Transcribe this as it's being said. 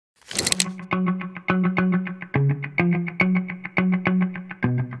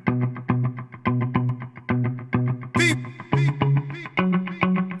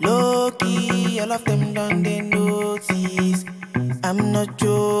All of them done they notice. I'm not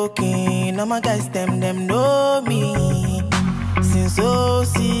joking. All my guys them know me. Since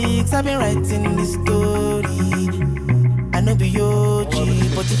 06 I've been writing this story. I know be OG,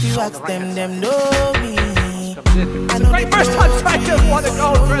 but if you ask them know me. I know great first time striker, what a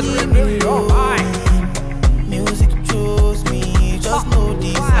goal, TRESOR MBUYU. Oh my! Music chose me, just know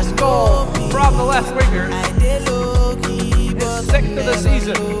this. Last goal from the left winger. I did low key, but 6th of the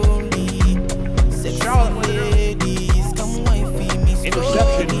season.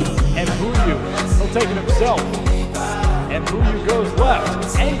 Interception, and MBUYU, he'll take it himself. And MBUYU goes left,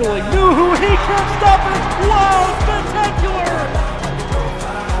 angling, Nuhu, he can't stop it! Wow, spectacular!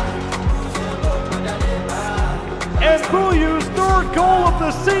 And MBUYU's third goal of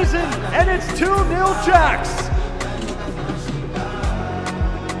the season, and it's 2-0 Jacks!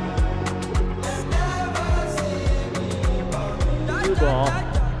 New ball.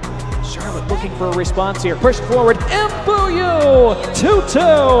 Charlotte looking for a response here. Pushed forward. MBUYU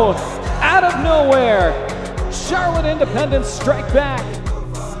 2-2 out of nowhere. Charlotte Independence strike back.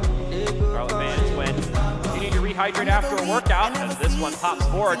 Charlotte fans when you need to rehydrate after a workout, as this one pops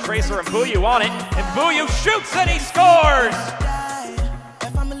forward. TRESOR MBUYU on it. MBUYU shoots and he scores.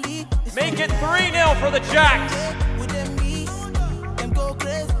 Make it 3-0 for the Jacks.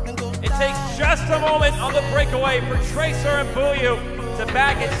 It takes just a moment on the breakaway for TRESOR MBUYU to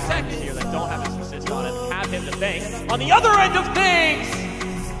bag his second here. They don't have his assist on it, have him to thank. On the other end of things,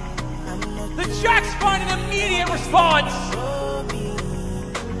 the Jacks find an immediate response.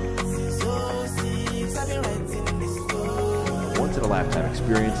 Once in a lifetime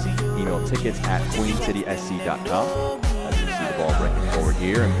experience. Email tickets at queencitysc.com. As you see the ball breaking forward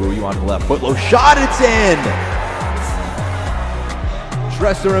here, and MBUYU on the left foot, low shot, it's in!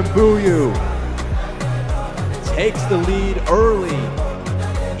 TRESOR MBUYU takes the lead early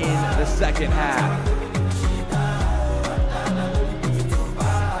in the second half.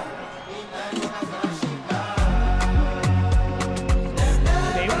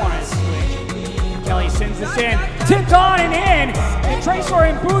 They want to switch. Kelly sends this in, tipped on and in, and TRESOR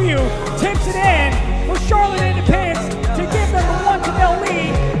MBUYU tips it in for Charlotte Independence to give them a 1-0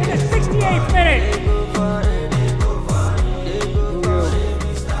 lead in the 68th minute.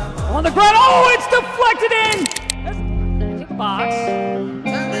 On the ground, oh, it's deflected in! Into the box.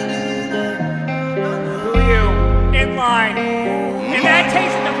 MBUYU in line. And that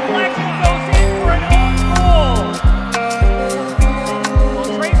takes the deflection, goes in for an own goal. Well,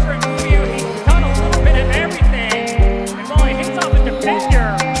 TRESOR MBUYU, he's done a little bit of everything. And while he hits off a defender,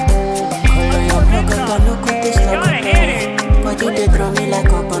 gotta hit it. Body they grow me like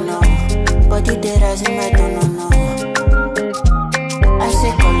coconut. Body they rise in my tono. I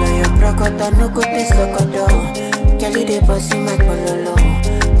say color your procoto, no go taste locoto. Kelly they bossy my pololo.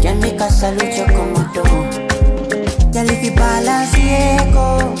 Can make a salute your komodo. Kelly if you balance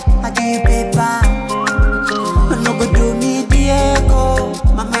Diego, I give you paper. No go do me Diego,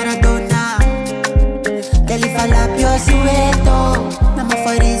 my Maradona. Kelly fall up your sueto, na my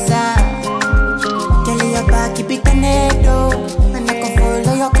farisa. Kelly your back keep it tornado, and I can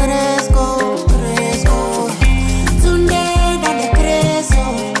follow your Cresco.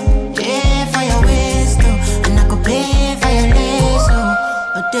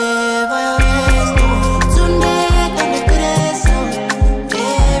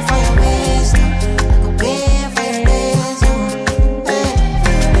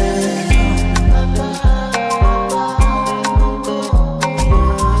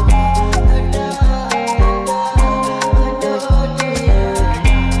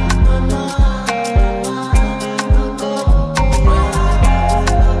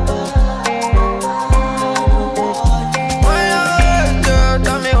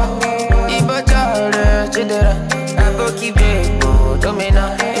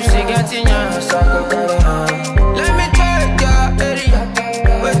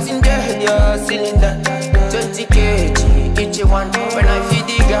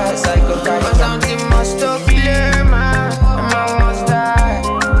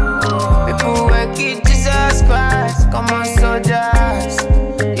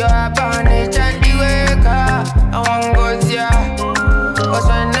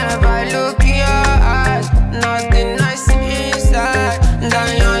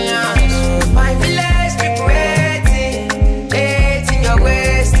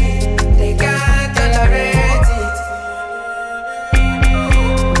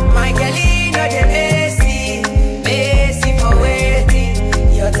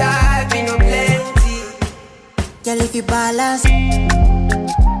 if you balance.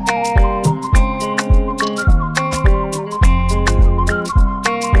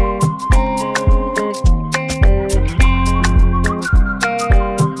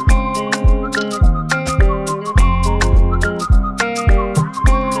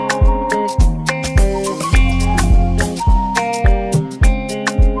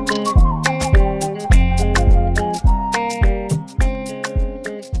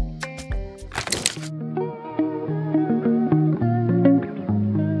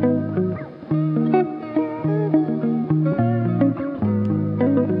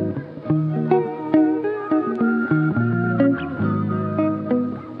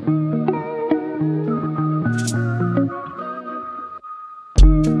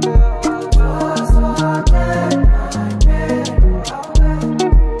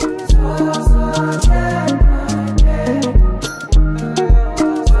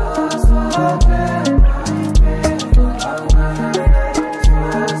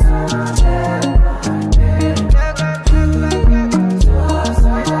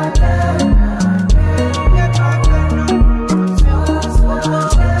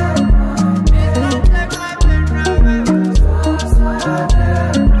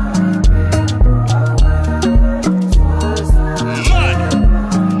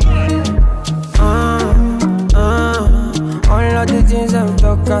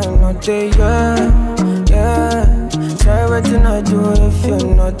 Try what you not do if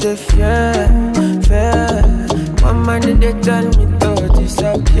you're not a fair. One man they tell me to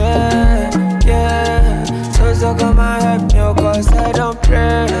disappear. So come and help me, cause I don't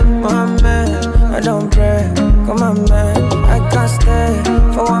pray. My man, I don't pray. Come on man, I can't stay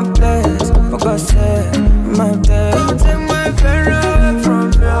for one place. For God's sake, my day. Don't take my pain away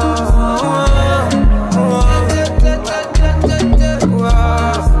from you.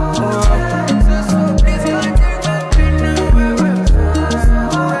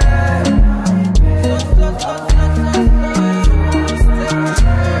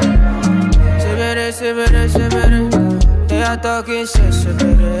 They are talking shit,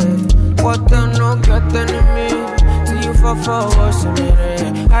 what them no get enemy. Till you fall what's me.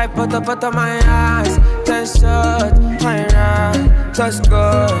 I put up my eyes, 10 shots, my right, just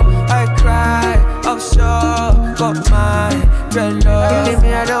good. I cry, offshore, got my dread love. Leave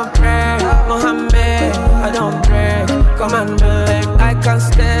me, I don't pray, Mohammed, I don't pray. Come on, man, I can't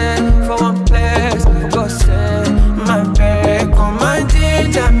stay for one place. For God's sake, my baby, come and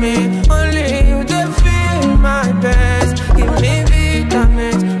ginger me. Only you can feel my best. Give me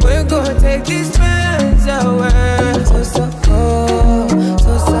vitamins, we gon' take these pains away. So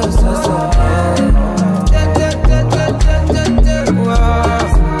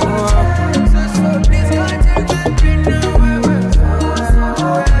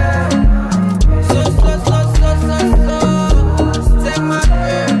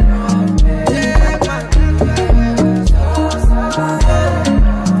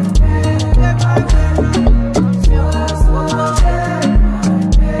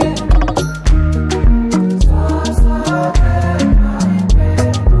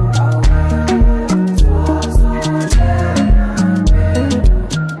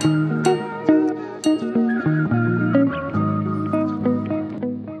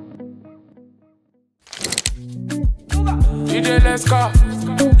let's go.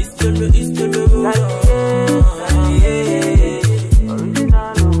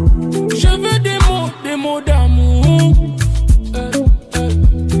 Je veux des mots d'amour.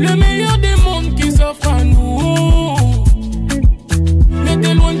 Le meilleur des mondes qui s'offre à nous. Ne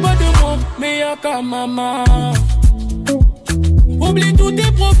t'éloigne pas de moi, mais y'a qu'à maman. Oublie tous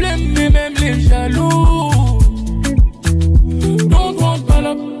tes problèmes, mais même les jaloux. Don't want pas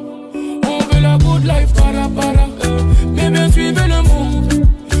la. On veut la good life, para. Mais bien suivez le move.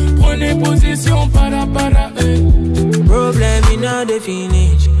 Prenez position, para. Problem in the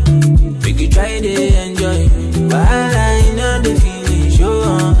finish. We can try to enjoy. Wahala in the finish.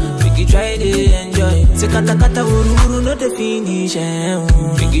 We can try to enjoy. Se kata uru no the finish.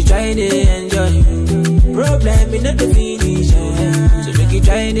 We can try to enjoy. Problem in the finish. So we can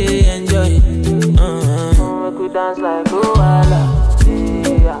try to enjoy. We could dance like Luala.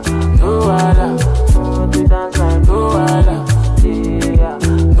 Yeah, Luala. We could dance like Luala. Yeah,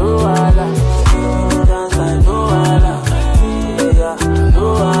 Luala. We could dance like Luala. Yeah,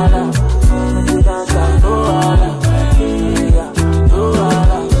 Luala. We could dance like Luala. Yeah,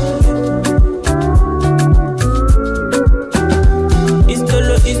 Luala.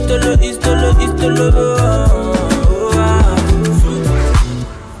 Istolo.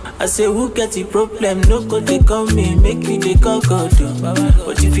 I say say who get the problem, no go they call me, make you they call God.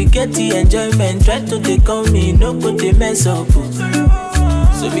 But if you get the enjoyment, try to they call me, no go they mess up.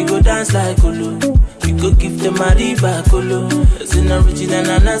 So we go dance like Olo, we go give them a riba Colo. As an original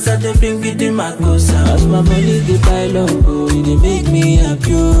and as I they bring it in my cosa. As my money they pile up, oh, it make me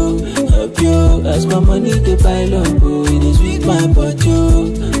happy, happy. As my money they pile up, oh, it is with my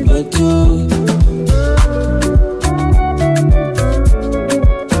body, body.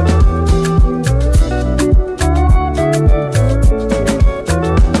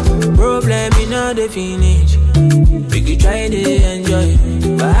 Problem in all the finish, we could try to enjoy.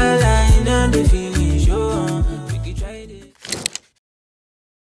 Wahala in all the finish, oh, we could try to.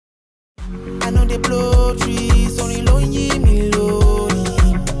 I know they blow trees.